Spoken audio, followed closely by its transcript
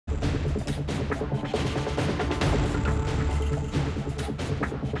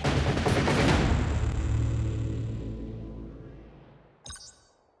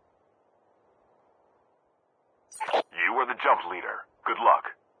jump leader. Good luck.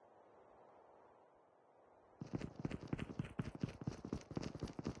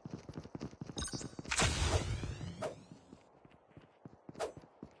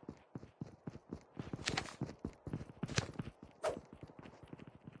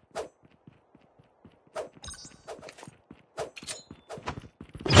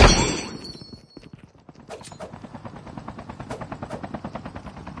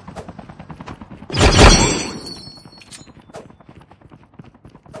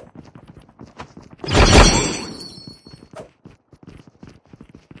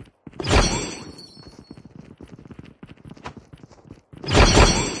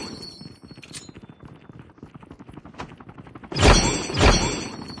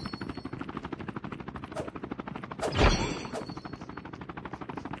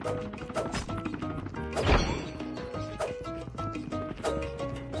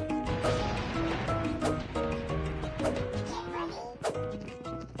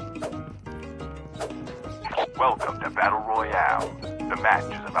 Welcome to Battle Royale. The match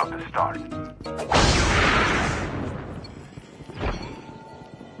is about to start.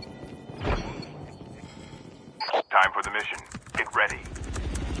 Time for the mission. Get ready.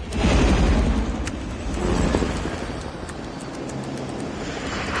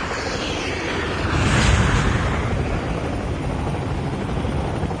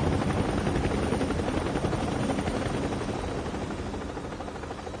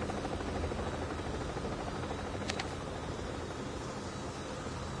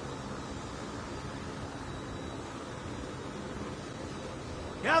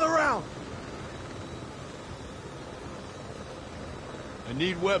 Gather round! I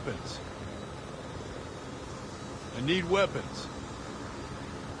need weapons. I need weapons.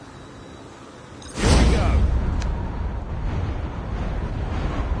 Here we go.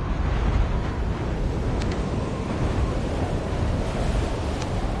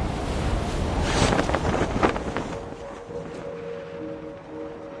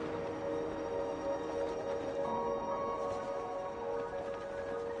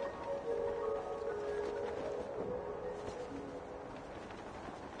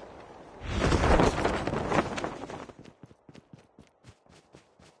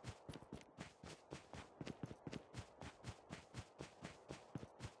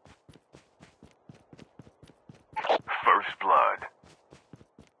 First blood.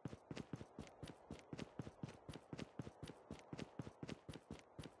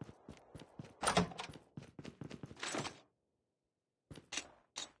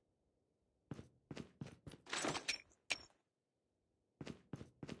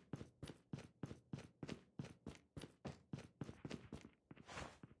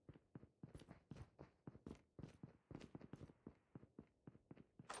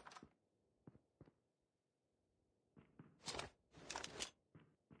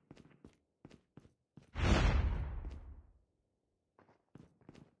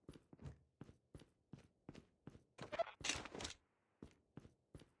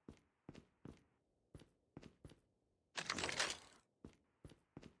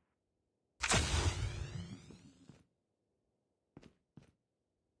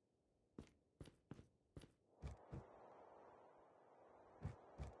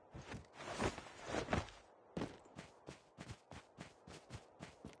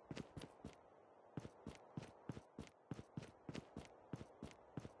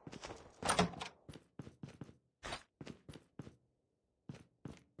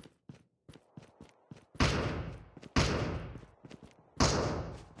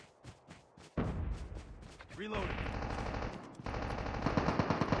 Reloading.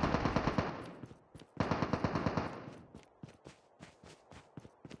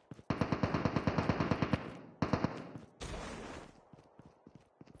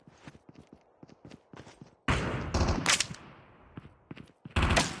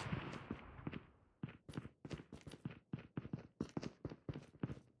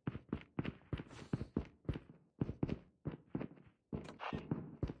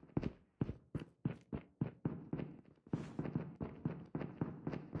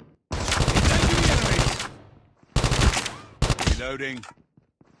 Reloading.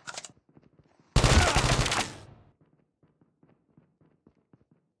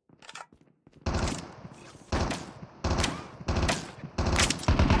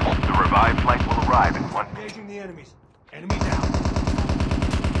 The revived flight will arrive in one minute. Engaging the enemies. Enemy down.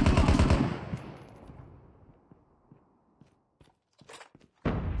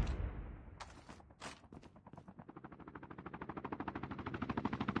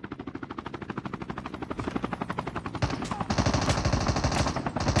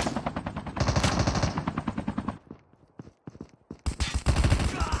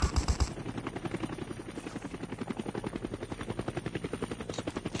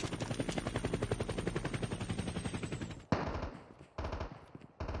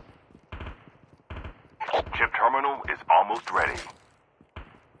 terminal is almost ready.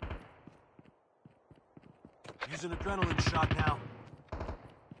 Use an adrenaline shot now.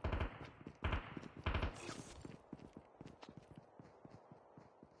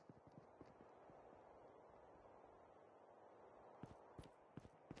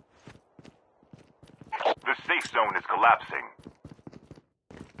 The safe zone is collapsing.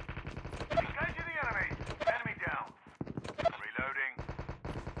 Engaging the enemy. Enemy down. Reloading.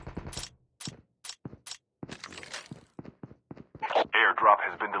 Airdrop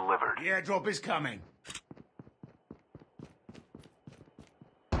has been delivered. The airdrop is coming.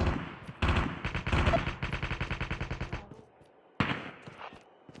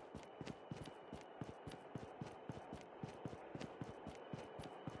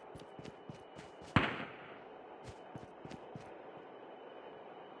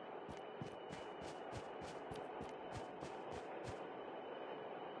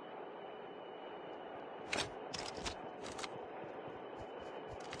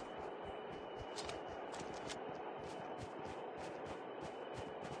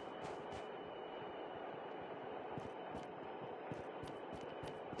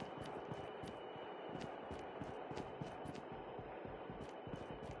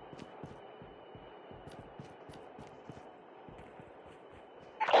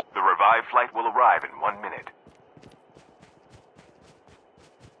 The revived flight will arrive in 1 minute.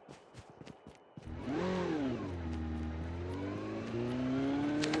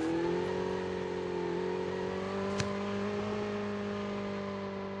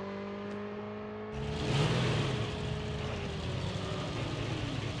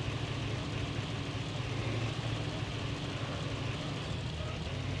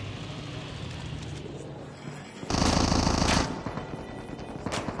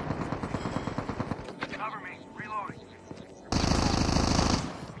 Cover me. Reloading.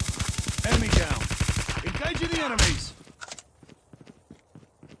 Enemy down. Engaging the enemies.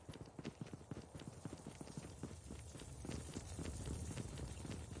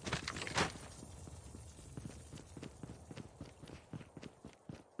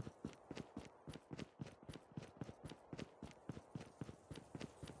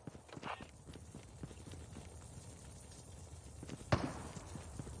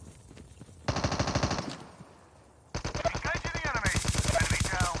 Engaging the enemy. Enemy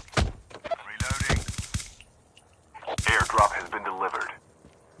down. Reloading. Airdrop has been delivered.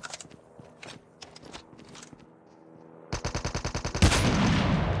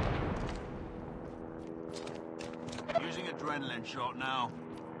 Using adrenaline shot now.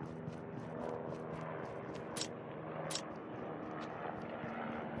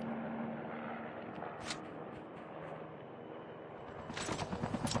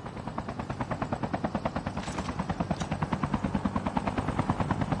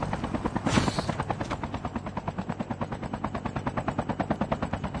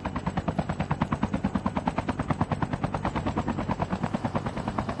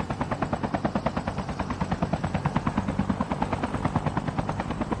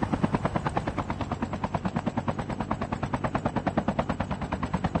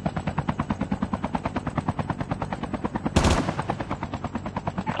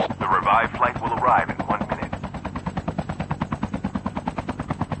 The revived flight will arrive in 1 minute.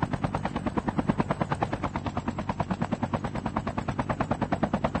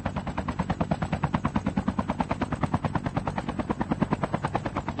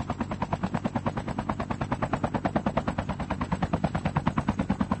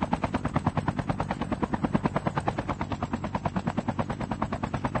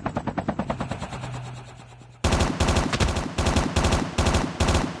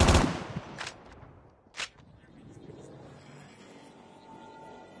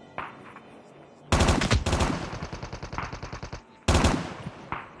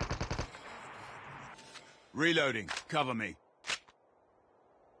 Reloading. Cover me.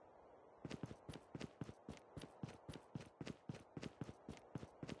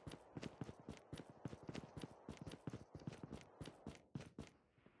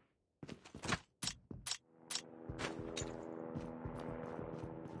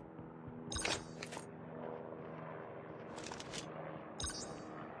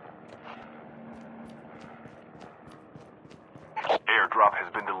 Airdrop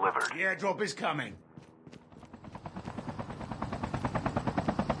has been delivered. The airdrop is coming.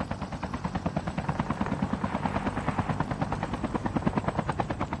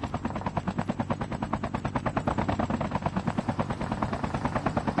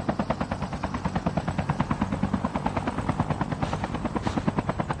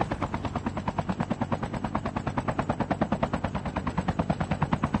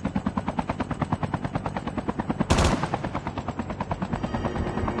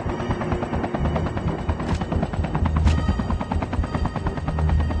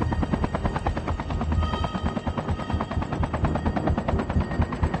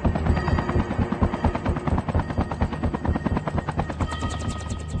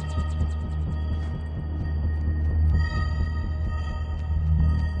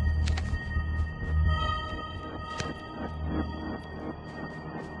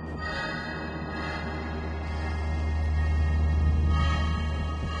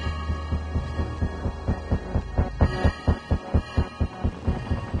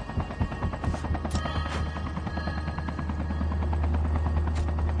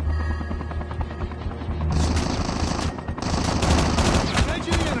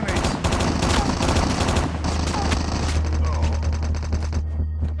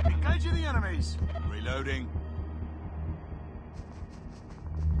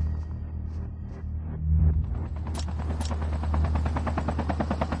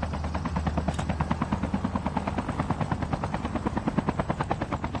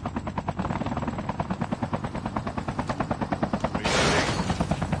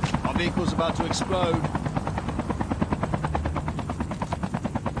 vehicle's about to explode.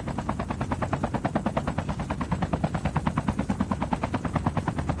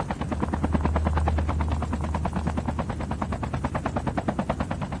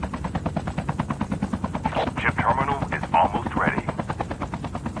 Chip terminal is almost ready.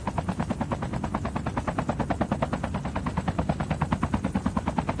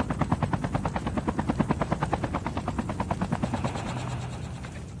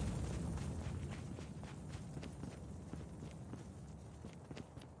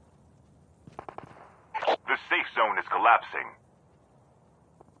 The safe zone is collapsing.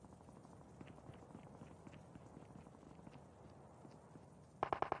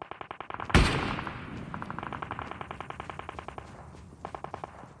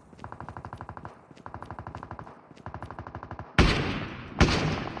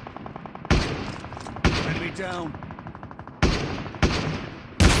 Enemy down.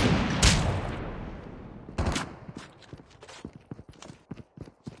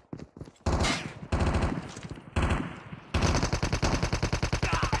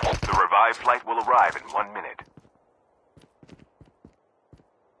 The revived flight will arrive in 1 minute.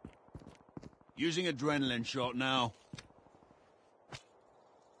 Using adrenaline shot now.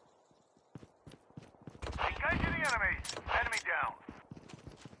 Engaging the enemies. Enemy down.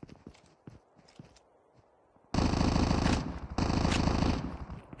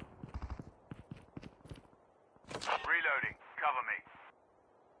 Reloading. Cover me.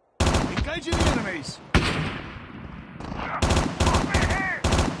 Engaging the enemies. Over here!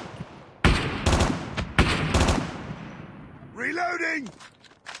 Reloading!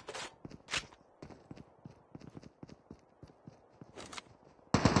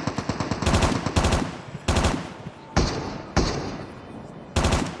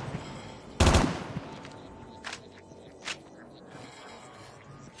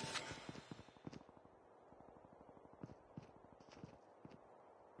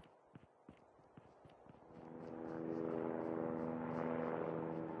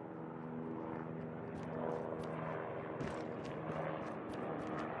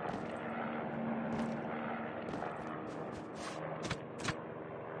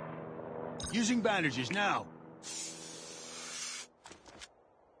 Using bandages now.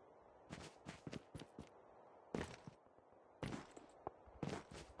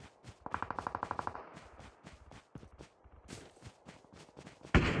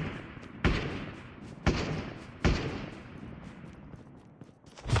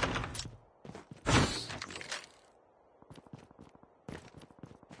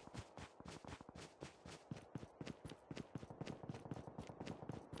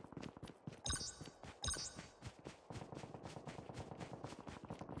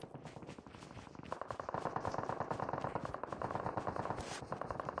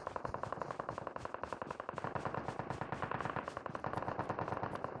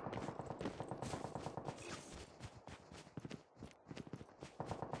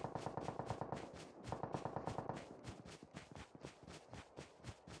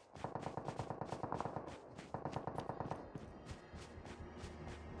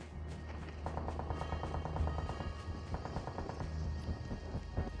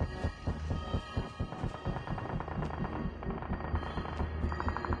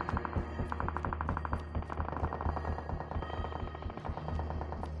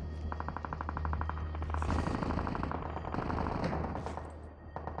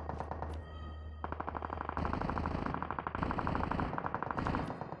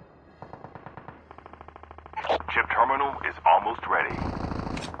 Chip terminal is almost ready.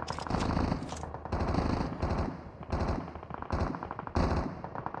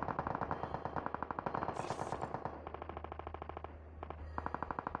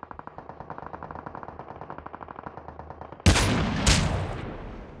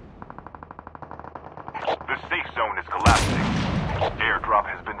 The safe zone is collapsing. Airdrop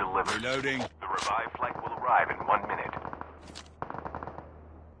has been delivered. Reloading. The revived flight will arrive in 1 minute.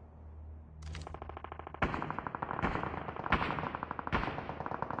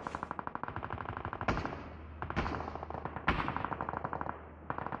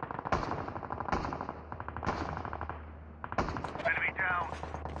 Enemy down.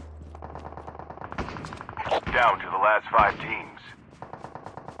 Down to the last 5 teams.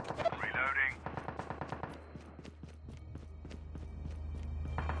 Reloading.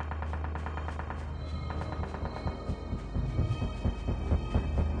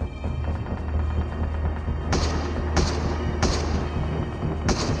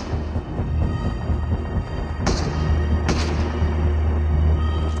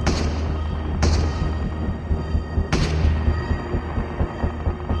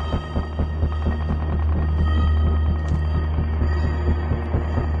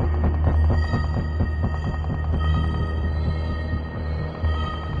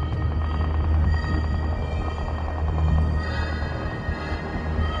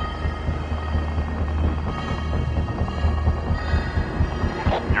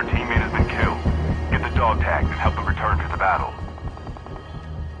 dog tags and help them return to the battle.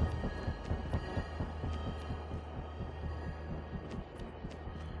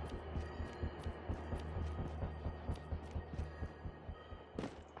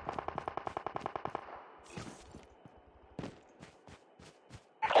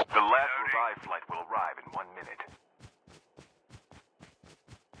 The last revive flight will arrive in 1 minute.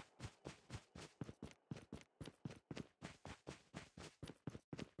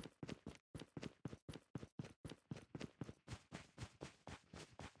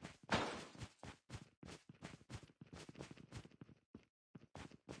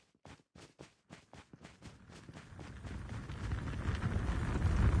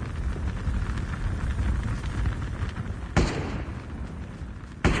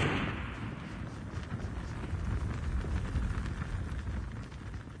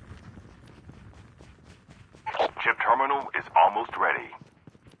 Chip terminal is almost ready.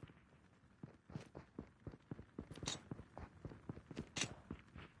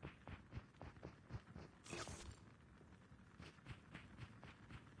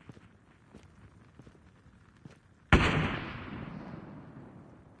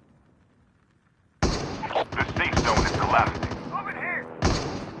 The safe zone is collapsing. Over here!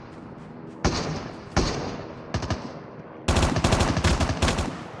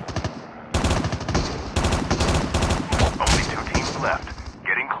 Only 2 teams left,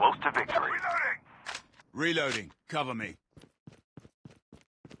 getting close to victory. Reloading! Reloading. Cover me.